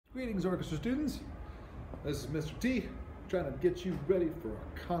Greetings, orchestra students. This is Mr. T, trying to get you ready for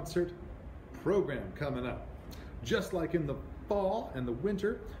a concert program coming up. Just like in the fall and the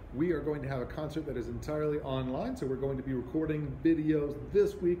winter, we are going to have a concert that is entirely online, so we're going to be recording videos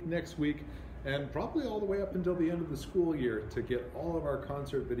this week, next week, and probably all the way up until the end of the school year to get all of our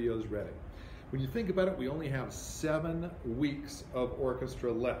concert videos ready. When you think about it, we only have 7 weeks of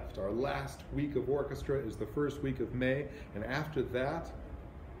orchestra left. Our last week of orchestra is the first week of May, and after that,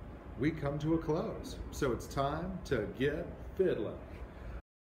 we come to a close. So it's time to get fiddling.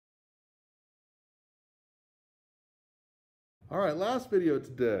 All right, last video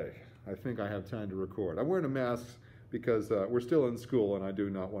today. I think I have time to record. I'm wearing a mask because we're still in school and I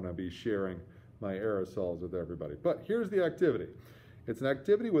do not want to be sharing my aerosols with everybody. But here's the activity. It's an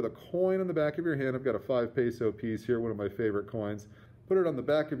activity with a coin on the back of your hand. I've got a 5 peso piece here, one of my favorite coins. Put it on the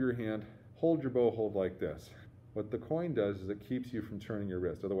back of your hand, hold your bow hold like this. What the coin does is it keeps you from turning your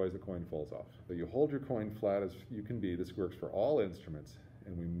wrist, otherwise the coin falls off. So you hold your coin flat as you can be. This works for all instruments.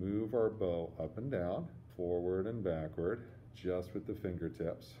 And we move our bow up and down, forward and backward, just with the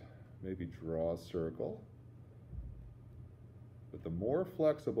fingertips. Maybe draw a circle. But the more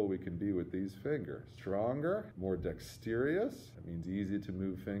flexible we can be with these fingers, stronger, more dexterous, that means easy to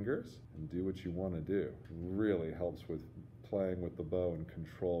move fingers, and do what you want to do. It really helps with playing with the bow and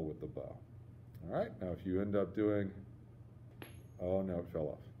control with the bow. All right, now if you end up doing, oh no, it fell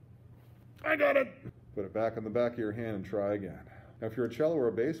off. I got it! Put it back on the back of your hand and try again. Now if you're a cello or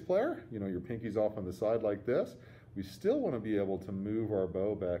a bass player, you know, your pinky's off on the side like this, we still want to be able to move our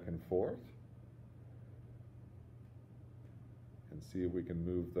bow back and forth. And see if we can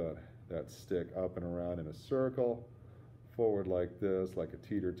move that stick up and around in a circle, forward like this, like a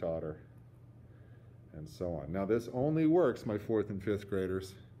teeter-totter, and so on. Now this only works, my 4th and 5th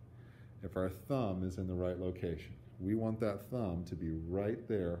graders, if our thumb is in the right location. We want that thumb to be right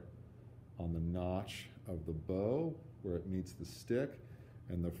there on the notch of the bow where it meets the stick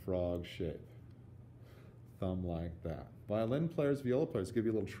and the frog shape. Thumb like that. Violin players, viola players, give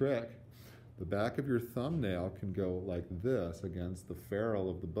you a little trick. The back of your thumbnail can go like this against the ferrule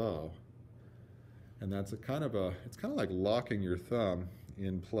of the bow. And that's it's kind of like locking your thumb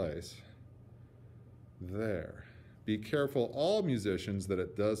in place. There. Be careful, all musicians, that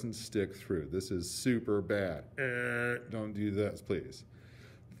it doesn't stick through. This is super bad. Don't do this, please.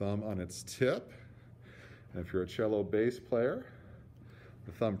 Thumb on its tip. And if you're a cello bass player,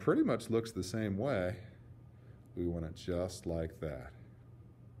 the thumb pretty much looks the same way. We want it just like that.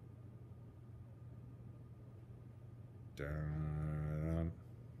 Dun,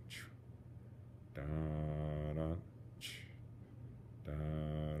 dun, dun,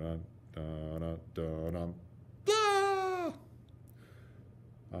 dun, dun, dun, dun.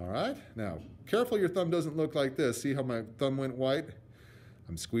 All right, now, careful your thumb doesn't look like this. See how my thumb went white?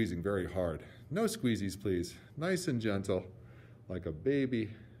 I'm squeezing very hard. No squeezies, please. Nice and gentle, like a baby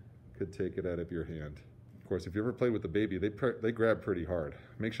could take it out of your hand. Of course, if you ever played with a baby, they grab pretty hard.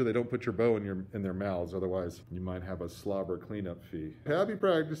 Make sure they don't put your bow in their mouths, otherwise you might have a slobber cleanup fee. Happy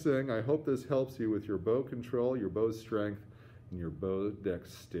practicing. I hope this helps you with your bow control, your bow strength, and your bow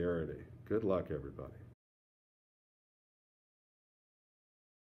dexterity. Good luck, everybody.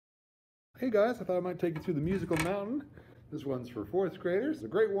 Hey guys, I thought I might take you through the musical mountain. This one's for 4th graders. It's a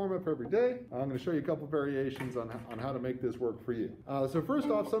great warm-up every day. I'm going to show you a couple variations on how to make this work for you. So first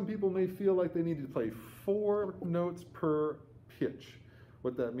off, some people may feel like they need to play 4 notes per pitch.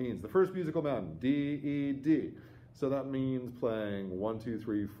 What that means, the first musical mountain, D, E, D. So that means playing 1, 2,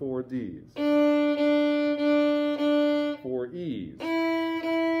 3, 4 Ds. 4 E's.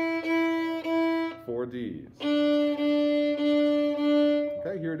 4 Ds.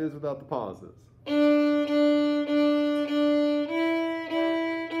 Okay, here it is without the pauses.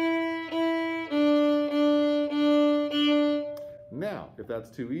 Now, if that's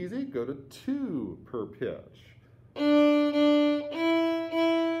too easy, go to 2 per pitch.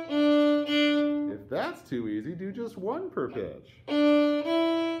 If that's too easy, do just 1 per pitch.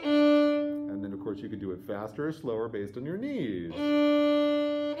 And then, of course, you can do it faster or slower based on your needs.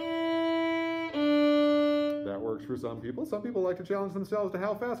 That works for some people. Some people like to challenge themselves to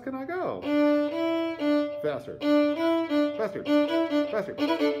how fast can I go? Faster. Faster. Faster.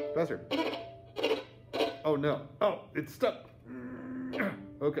 Faster. Oh no. Oh, it's stuck.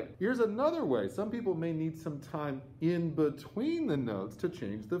 Okay, here's another way. Some people may need some time in between the notes to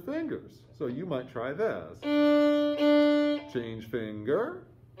change the fingers. So you might try this. Change finger.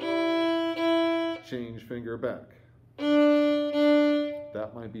 Change finger back.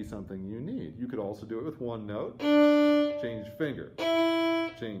 That might be something you need. You could also do it with 1 note. Change finger.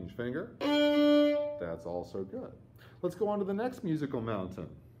 Change finger. That's also good. Let's go on to the next musical mountain.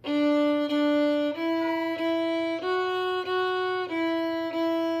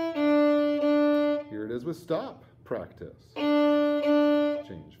 it is with stop practice.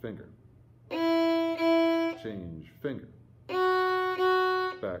 Change finger. Change finger.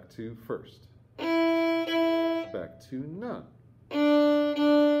 Back to first. Back to none.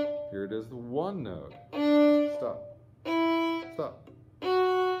 Here it is the one note. Stop. Stop.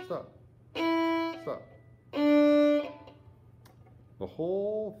 Stop. Stop. The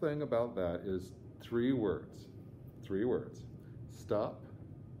whole thing about that is 3 words. 3 words. Stop.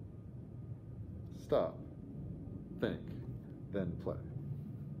 Stop. Think. Then play.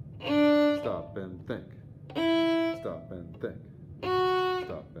 Stop and think. Stop and think.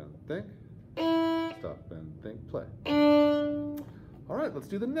 Stop and think. Stop and think. Play. All right, let's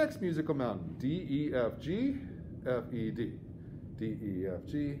do the next musical mountain. D, E, F, G, F, E, D. D, E, F,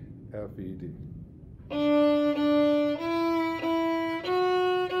 G, F, E, D.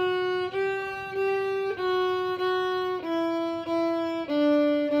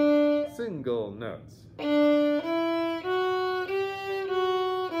 Single notes.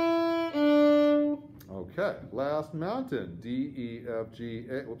 Okay, last mountain. D, E, F, G,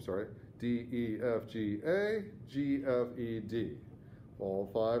 A. Whoops, sorry. D, E, F, G, A, G, F, E, D. All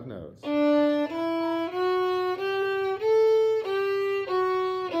 5 notes.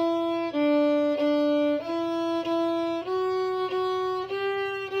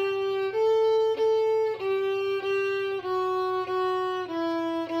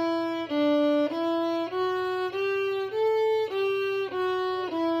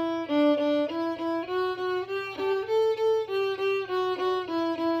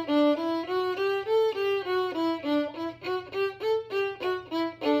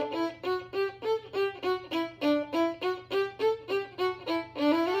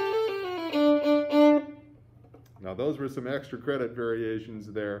 Now those were some extra credit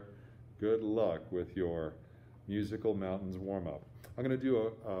variations there. Good luck with your Musical Mountains warm-up. I'm going to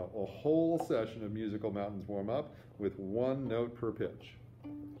do a whole session of Musical Mountains warm-up with 1 note per pitch.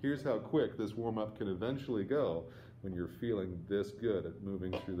 Here's how quick this warm-up can eventually go when you're feeling this good at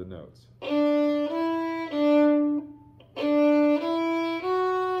moving through the notes.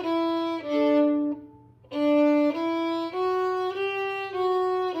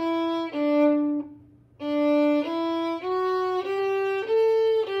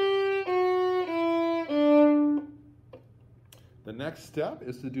 The next step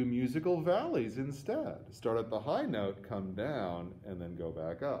is to do musical valleys instead. Start at the high note, come down, and then go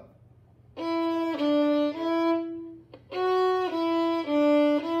back up. I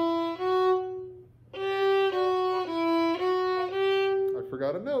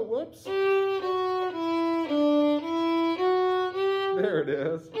forgot a note, whoops. There it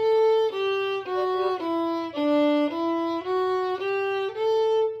is.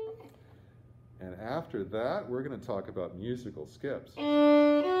 After that, we're going to talk about musical skips.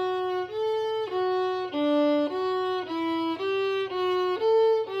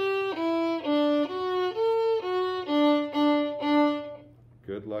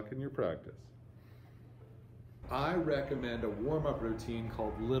 Good luck in your practice. I recommend a warm-up routine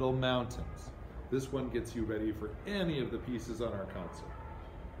called Little Mountains. This one gets you ready for any of the pieces on our concert.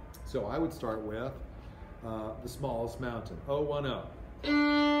 So I would start with the smallest mountain, O-1-0.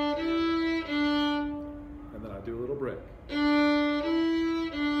 And then I do a little break.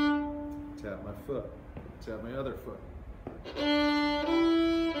 Tap my foot, tap my other foot.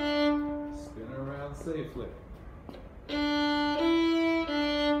 Spin around safely.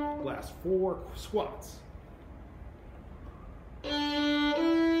 Last 4 squats.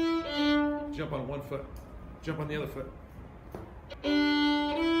 Jump on one foot, jump on the other foot.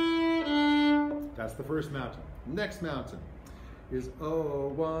 That's the first mountain. Next mountain is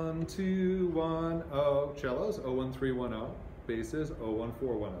O-1-2-1-0. Cellos, O-1-3-1-0. Basses,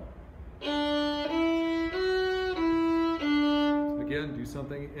 O-1-4-1-0. Again, do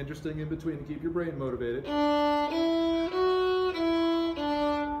something interesting in between to keep your brain motivated. Now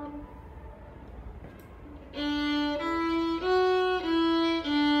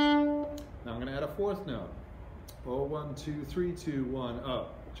I'm going to add a 4th note. O-1-2-3-2-1-0.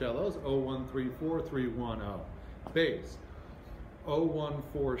 Cellos, O-1-3-4-3-1-0. Bass,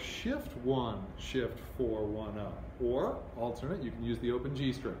 O-1-4 shift 1 shift 4-1-0. Or alternate, you can use the open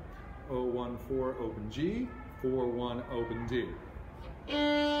G string. O-1-4 open G, 4-1 open D.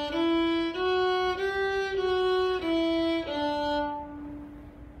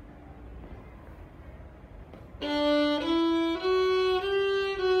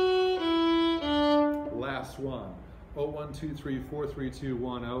 Last one.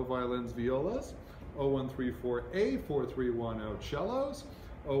 O-1-2-3-4-3-2-1-0 violins, violas. O-1-3-4-A-4-3-1-0 cellos.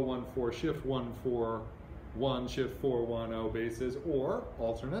 O-1-4 shift 1-4-1 shift 4-1-0 basses, or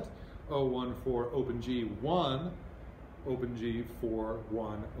alternate O1, 4, open G, 1, open G, 4,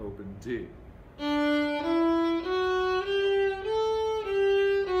 1, open D.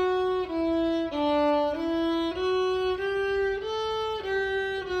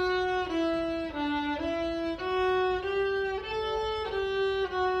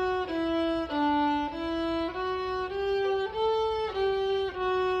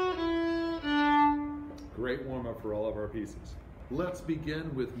 Great warm-up for all of our pieces. Let's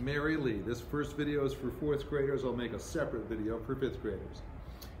begin with Mary Lee. This first video is for 4th graders. I'll make a separate video for 5th graders.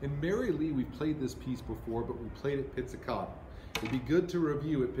 In Mary Lee, we've played this piece before, but we played it pizzicato. It'd be good to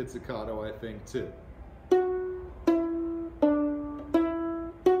review it pizzicato, I think, too.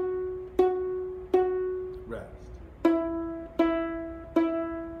 Rest.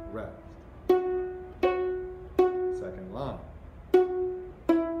 Rest. Second line.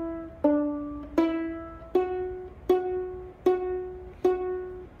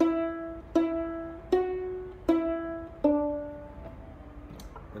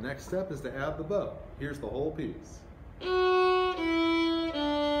 The next step is to add the bow. Here's the whole piece.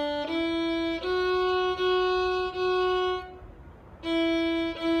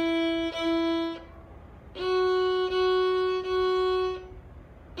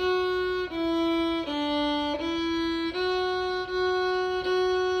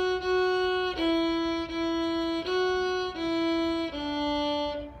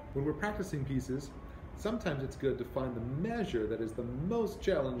 When we're practicing pieces, sometimes it's good to find the measure that is the most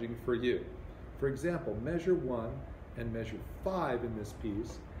challenging for you. For example, measure 1 and measure 5 in this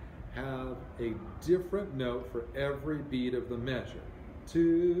piece have a different note for every beat of the measure.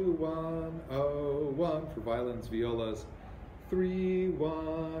 2, 1, 0, 1 for violins, violas, 3,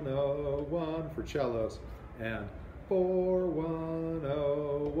 1, 0, 1 for cellos, and 4, 1,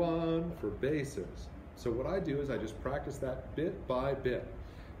 0, 1 for basses. So what I do is I just practice that bit by bit.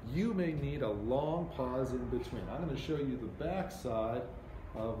 You may need a long pause in between. I'm going to show you the back side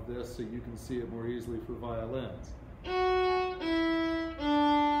of this so you can see it more easily for violins.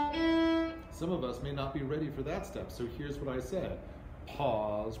 Some of us may not be ready for that step, so here's what I said.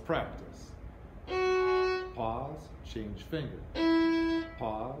 Pause, practice. Pause, change finger.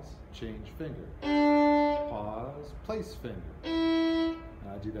 Pause, change finger. Pause, place finger. And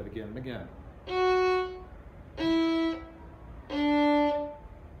I do that again and again.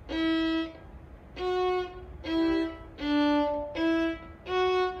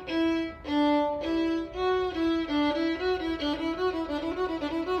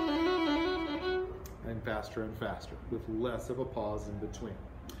 Faster and faster, with less of a pause in between.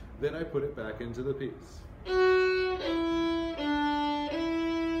 Then I put it back into the piece.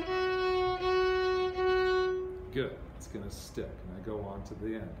 Good, it's going to stick, and I go on to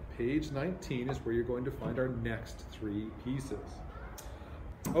the end. Page 19 is where you're going to find our next 3 pieces.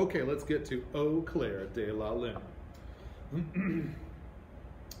 Okay, let's get to Eau Claire de la Lune.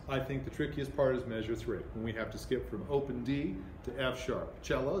 I think the trickiest part is measure 3, when we have to skip from open D to F sharp.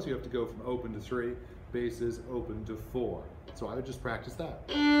 Cellos, you have to go from open to 3. Basses, open to 4. So I would just practice that.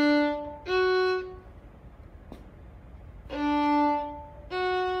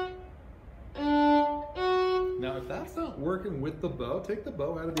 Now, if that's not working with the bow, take the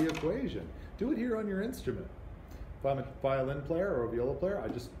bow out of the equation. Do it here on your instrument. If I'm a violin player or a viola player, I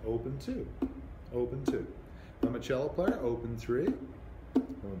just open 2, open 2. If I'm a cello player, open 3. If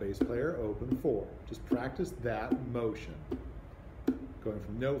I'm a bass player, open 4. Just practice that motion. Going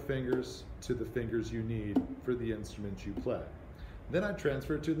from no fingers to the fingers you need for the instrument you play. Then I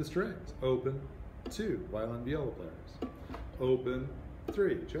transfer it to the strings. Open 2, violin, viola players. Open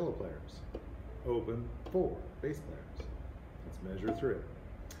 3, cello players. Open 4, bass players. That's measure 3.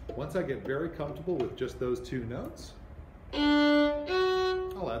 Once I get very comfortable with just those 2 notes,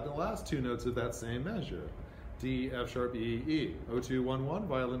 I'll add the last 2 notes of that same measure. D, F sharp, E, E. O2, 1, 1,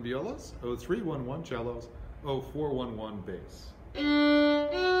 violin, violas. O3, 1, 1, cellos. O4, 1, 1, bass. And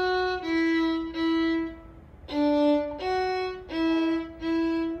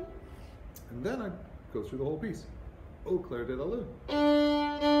then I go through the whole piece. Eau Claire de la Lune.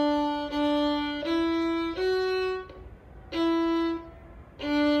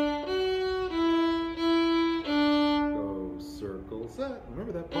 Go circle set.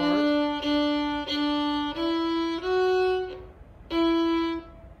 Remember that part?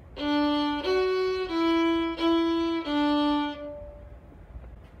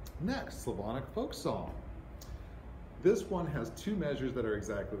 Next, Slavonic folk song. This one has 2 measures that are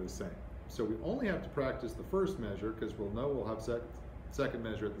exactly the same. So we only have to practice the first measure because we'll know we'll have second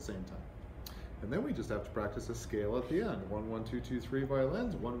measure at the same time. And then we just have to practice a scale at the end. 1, 1, 2, 2, 3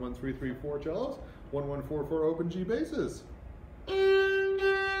 violins, 1, 1, 3, 3, 4 cellos, 1, 1, 4, 4 open G basses.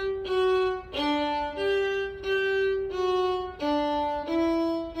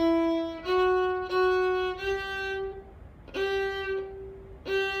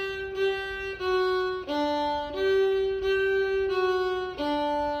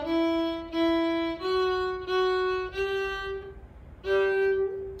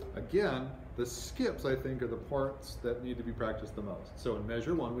 The skips, I think, are the parts that need to be practiced the most. So in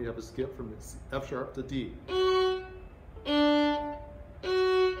measure 1, we have a skip from F sharp to D.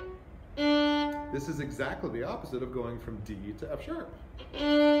 This is exactly the opposite of going from D to F sharp.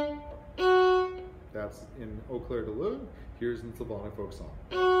 That's in Eau Claire de Lune. Here's in Sylphonic Folk Song.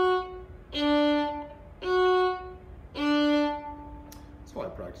 So I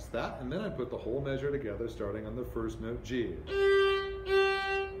practice that, and then I put the whole measure together, starting on the first note, G.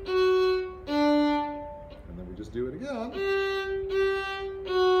 And then we just do it again.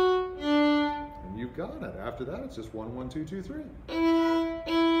 And you've got it. After that, it's just 1, 1, 2, 2, 3.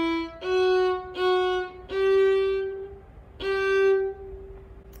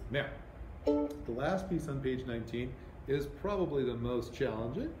 Now, the last piece on page 19 is probably the most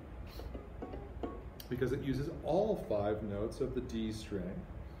challenging because it uses all 5 notes of the D string,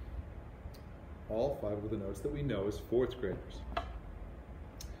 all 5 of the notes that we know as 4th graders.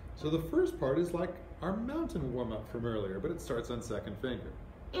 So the first part is like our mountain warm-up from earlier, but it starts on 2nd finger.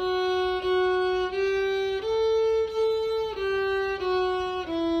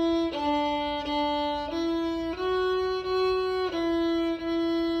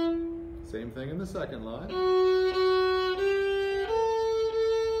 Same thing in the 2nd line.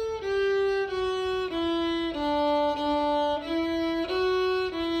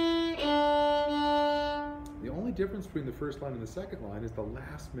 The only difference between the 1st line and the 2nd line is the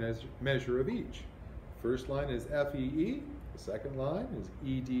last measure of each. First line is F, E, E. The 2nd line is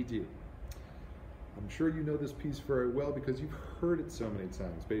E, D, D. I'm sure you know this piece very well because you've heard it so many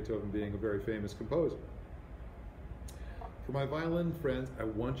times, Beethoven being a very famous composer. For my violin friends, I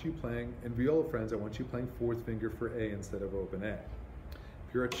want you playing, and viola friends, I want you playing 4th finger for A instead of open A.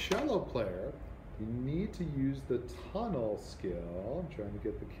 If you're a cello player, you need to use the tunnel skill. I'm trying to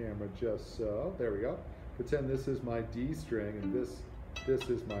get the camera just so. There we go. Pretend this is my D string and this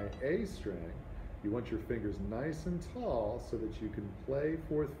is my A string. You want your fingers nice and tall so that you can play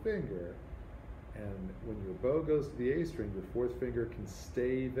 4th finger, and when your bow goes to the A string, your 4th finger can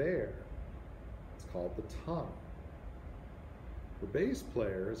stay there. It's called the tunnel. For bass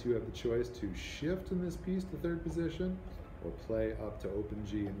players, you have the choice to shift in this piece to 3rd position or play up to open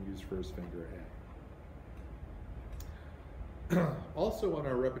G and use 1st finger A. Also on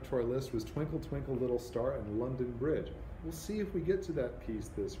our repertoire list was Twinkle Twinkle Little Star and London Bridge. We'll see if we get to that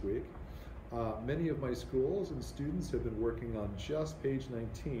piece this week. Many of my schools and students have been working on just page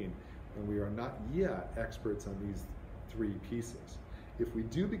 19, and we are not yet experts on these 3 pieces. If we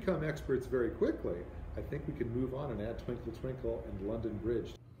do become experts very quickly, I think we can move on and add Twinkle Twinkle and London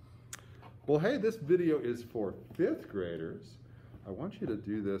Bridge. Well, hey, this video is for 5th graders. I want you to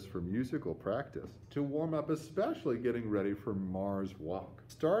do this for musical practice, to warm up, especially getting ready for Mars Walk.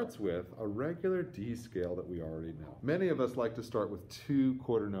 Starts with a regular D scale that we already know. Many of us like to start with 2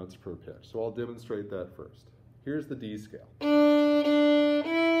 quarter notes per pitch, so I'll demonstrate that first. Here's the D scale.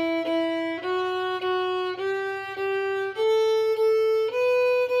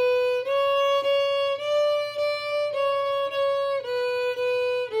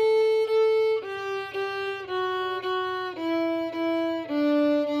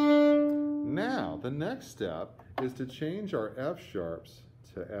 The next step is to change our F sharps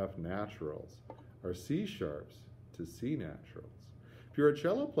to F naturals, our C sharps to C naturals. If you're a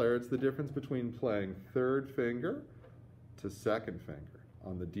cello player, it's the difference between playing 3rd finger to 2nd finger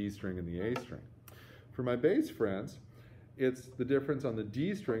on the D string and the A string. For my bass friends, it's the difference on the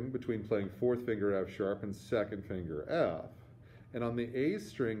D string between playing 4th finger F sharp and 2nd finger F, and on the A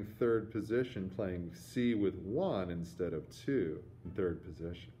string 3rd position playing C with 1 instead of 2 in 3rd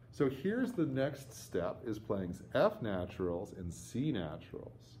position. So here's the next step, is playing F naturals and C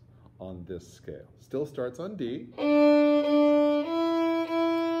naturals on this scale. Still starts on D,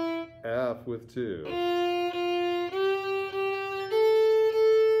 F with 2,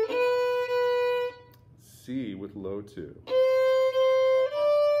 C with low 2.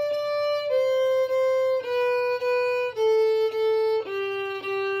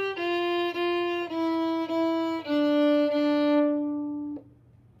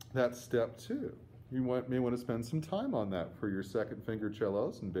 That's step 2. You may want to spend some time on that for your 2nd finger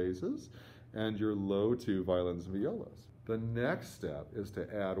cellos and basses and your low 2 violins and violas. The next step is to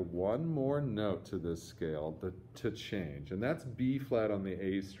add 1 more note to this scale to change, and that's B flat on the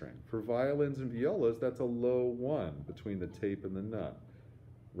A string. For violins and violas, that's a low 1 between the tape and the nut,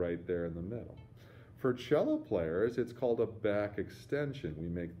 right there in the middle. For cello players, it's called a back extension. We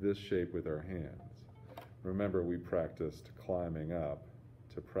make this shape with our hands. Remember, we practiced climbing up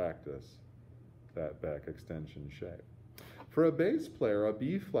to practice that back extension shape. For a bass player, a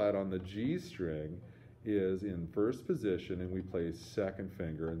B flat on the G string is in first position, and we play second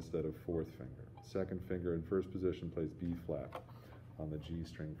finger instead of fourth finger. Second finger in first position plays B flat on the G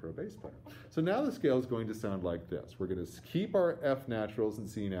string for a bass player. So now the scale is going to sound like this. We're going to keep our F naturals and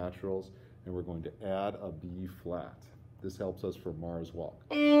C naturals, and we're going to add a B flat. This helps us for Mars Walk.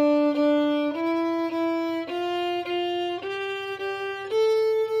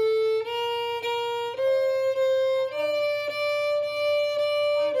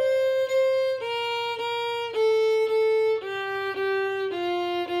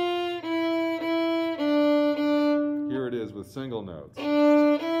 Here it is with single notes.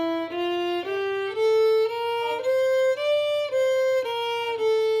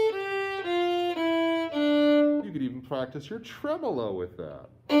 You could even practice your tremolo with that.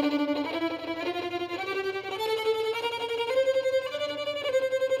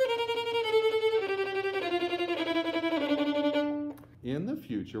 In the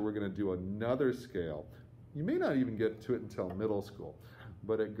future, we're going to do another scale. You may not even get to it until middle school,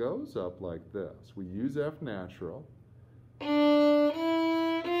 but it goes up like this. We use F natural,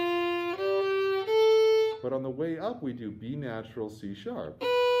 but on the way up, we do B natural, C sharp.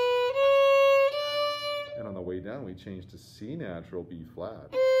 And on the way down, we change to C natural, B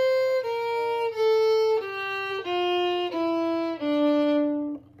flat.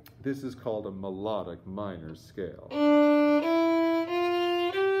 This is called a melodic minor scale.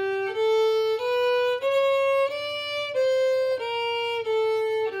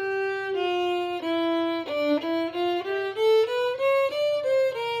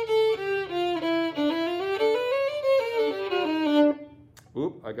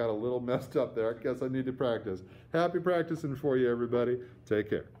 Oop, I got a little messed up there. I guess I need to practice. Happy practicing for you, everybody. Take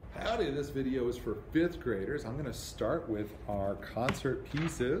care. Howdy, this video is for 5th graders. I'm going to start with our concert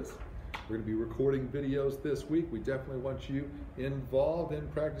pieces. We're going to be recording videos this week. We definitely want you involved in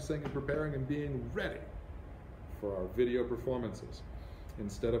practicing and preparing and being ready for our video performances.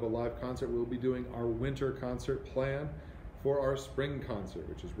 Instead of a live concert, we'll be doing our winter concert plan for our spring concert,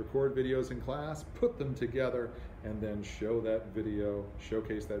 which is record videos in class, put them together, and then showcase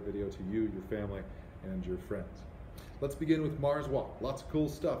that video to you, your family, and your friends. Let's begin with Mars Walk. Lots of cool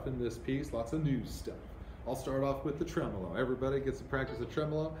stuff in this piece, lots of new stuff. I'll start off with the tremolo. Everybody gets to practice a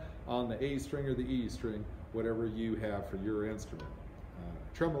tremolo on the A string or the E string, whatever you have for your instrument.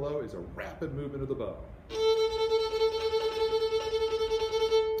 Tremolo is a rapid movement of the bow.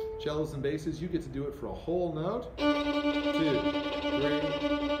 Cellos and basses, you get to do it for a whole note. 2, 3,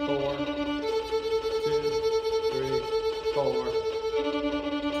 4.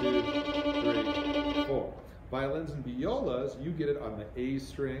 2, 3, 4. Violins and violas, you get it on the A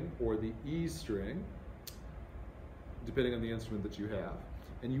string or the E string, depending on the instrument that you have.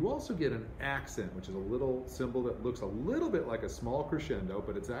 And you also get an accent, which is a little symbol that looks a little bit like a small crescendo,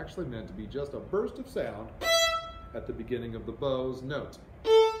 but it's actually meant to be just a burst of sound at the beginning of the bow's note.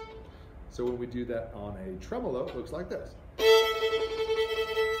 So when we do that on a tremolo, it looks like this.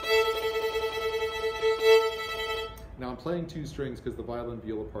 Now I'm playing 2 strings because the violin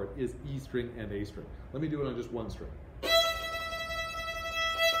viola part is E string and A string. Let me do it on just 1 string.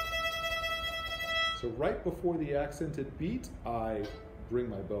 So right before the accented beat, I bring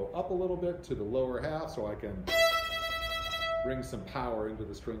my bow up a little bit to the lower half so I can bring some power into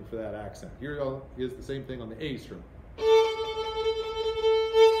the string for that accent. Here is the same thing on the A string.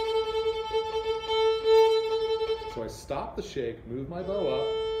 So I stop the shake, move my bow up,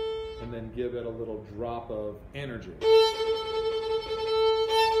 and then give it a little drop of energy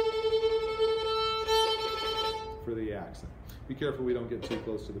for the accent. Be careful we don't get too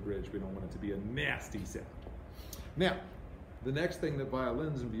close to the bridge. We don't want it to be a nasty sound. Now, the next thing that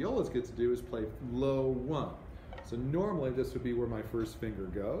violins and violas get to do is play low 1. So normally this would be where my first finger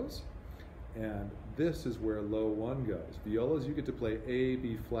goes, and this is where low 1 goes. Violas, you get to play A,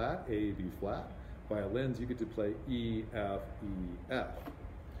 B flat, A, B flat. Violins, you get to play E, F, E, F.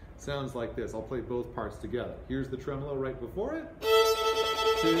 Sounds like this. I'll play both parts together. Here's the tremolo right before it.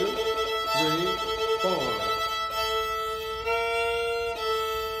 2, 3, 4.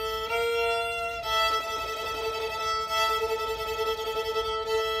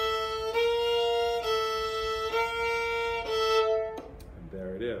 And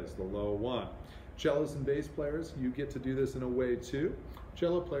there it is, the low 1. Cellos and bass players, you get to do this in a way too.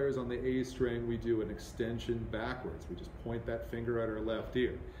 Cello players on the A string, we do an extension backwards. We just point that finger at our left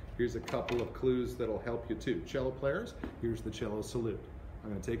ear. Here's a couple of clues that'll help you too. Cello players, here's the cello salute. I'm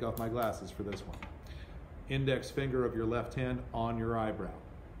going to take off my glasses for this one. Index finger of your left hand on your eyebrow.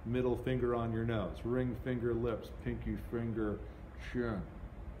 Middle finger on your nose. Ring finger lips. Pinky finger chin.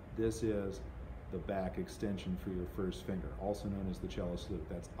 This is the back extension for your first finger, also known as the cello salute.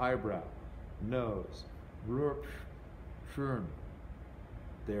 That's eyebrow, nose,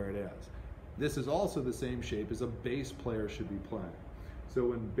 there it is. This is also the same shape as a bass player should be playing. So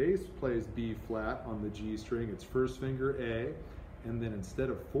when bass plays B flat on the G string, it's first finger A, and then instead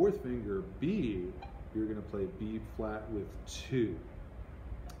of fourth finger B, you're going to play B flat with 2.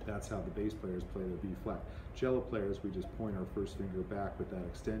 That's how the bass players play their B flat. Cello players, we just point our first finger back with that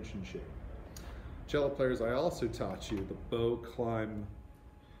extension shape. Cello players, I also taught you the bow climb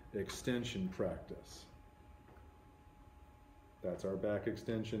extension practice. That's our back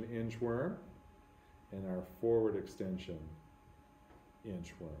extension inchworm and our forward extension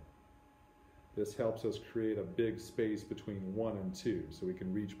inchworm. This helps us create a big space between 1 and 2 so we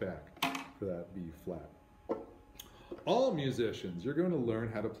can reach back for that B flat. All musicians, you're going to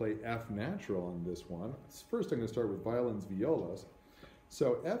learn how to play F natural on this one. First I'm going to start with violins, violas.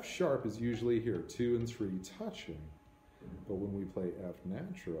 So F sharp is usually here, 2 and 3 touching. But when we play F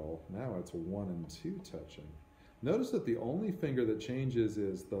natural, now it's 1 and 2 touching. Notice that the only finger that changes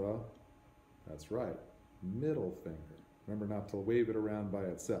is the, that's right, middle finger. Remember not to wave it around by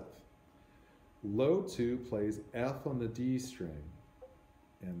itself. Low 2 plays F on the D string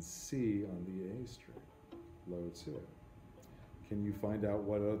and C on the A string. Low 2. Can you find out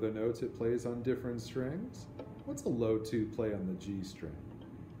what other notes it plays on different strings? What's a low 2 play on the G string?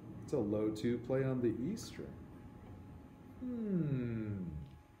 What's a low 2 play on the E string?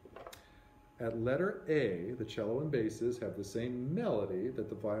 At letter A, the cello and basses have the same melody that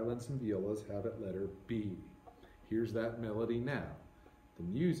the violins and violas have at letter B. Here's that melody now. The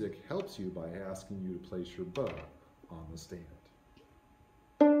music helps you by asking you to place your bow on the stand.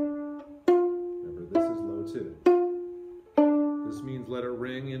 Remember, this is low 2. This means let it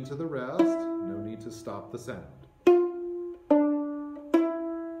ring into the rest. No need to stop the sound.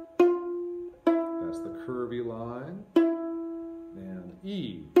 That's the curvy line. And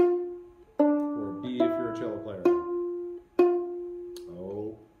E, or B if you're a cello player.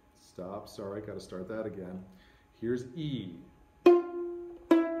 Oh, stop, sorry, gotta start that again. Here's E.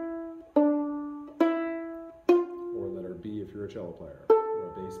 Or letter B if you're a cello player, or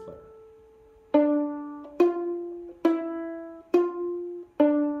a bass player.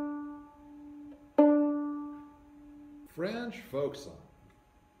 French folk song.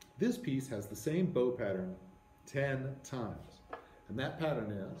 This piece has the same bow pattern 10 times. And that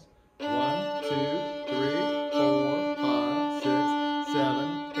pattern is 1, 2, 3, 4, 5, 6,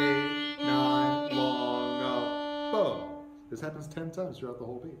 7, 8, 9, long up, bow. This happens 10 times throughout the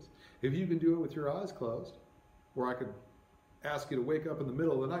whole piece. If you can do it with your eyes closed, or I could ask you to wake up in the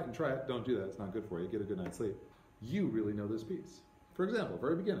middle of the night and try it, don't do that, it's not good for you, get a good night's sleep. You really know this piece. For example,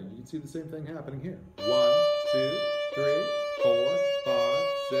 very beginning, you can see the same thing happening here. 1, 2, 3, 4, 5,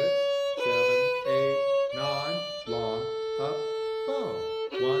 6, 7, 8, 9, long up, bow.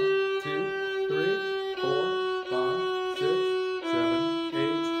 1, 2, 3, 4, 5, 6, 7,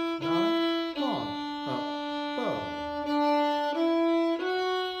 8, 9, long up, bow.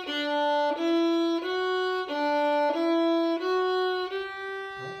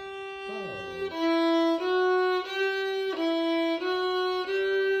 Up, bow.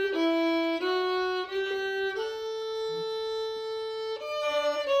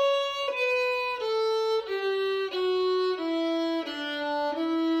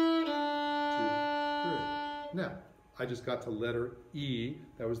 Now, I just got to letter E.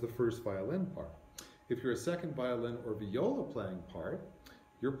 That was the first violin part. If you're a second violin or viola playing part,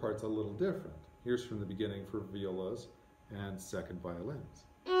 your part's a little different. Here's from the beginning for violas and second violins.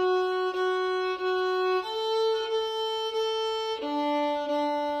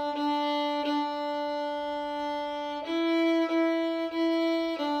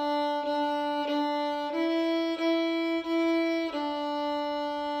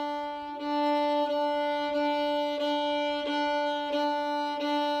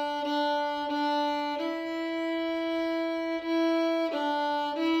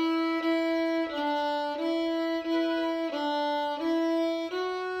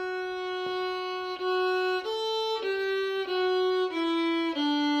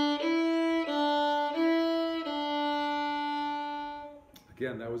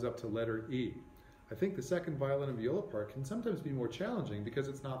 Again, that was up to letter E. I think the second violin and viola part can sometimes be more challenging because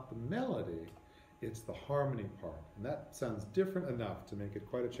it's not the melody, it's the harmony part. And that sounds different enough to make it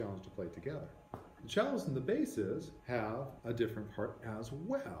quite a challenge to play together. The cellos and the basses have a different part as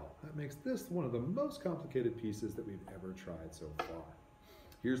well. That makes this one of the most complicated pieces that we've ever tried so far.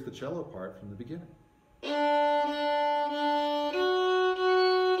 Here's the cello part from the beginning.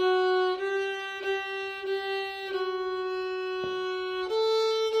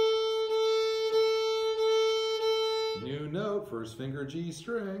 first finger G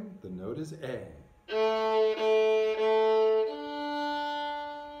string, the note is A.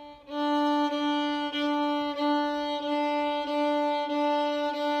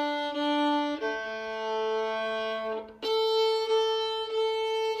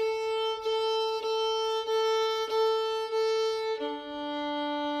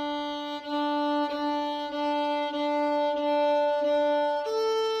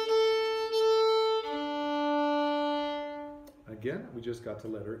 Again, we just got to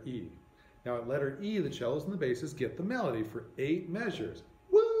letter E. Now at letter E, the cellos and the basses get the melody for 8 measures.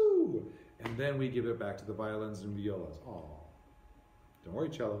 Woo! And then we give it back to the violins and violas. Aw. Don't worry,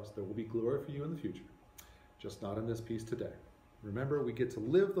 cellos, there will be glory for you in the future. Just not in this piece today. Remember, we get to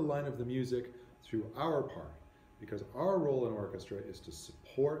live the line of the music through our part, because our role in orchestra is to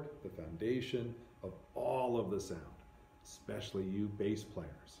support the foundation of all of the sound, especially you bass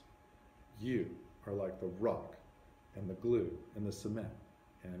players. You are like the rock and the glue and the cement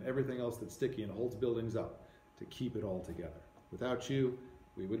and everything else that's sticky and holds buildings up to keep it all together. Without you,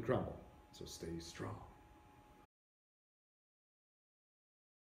 we would crumble. So stay strong.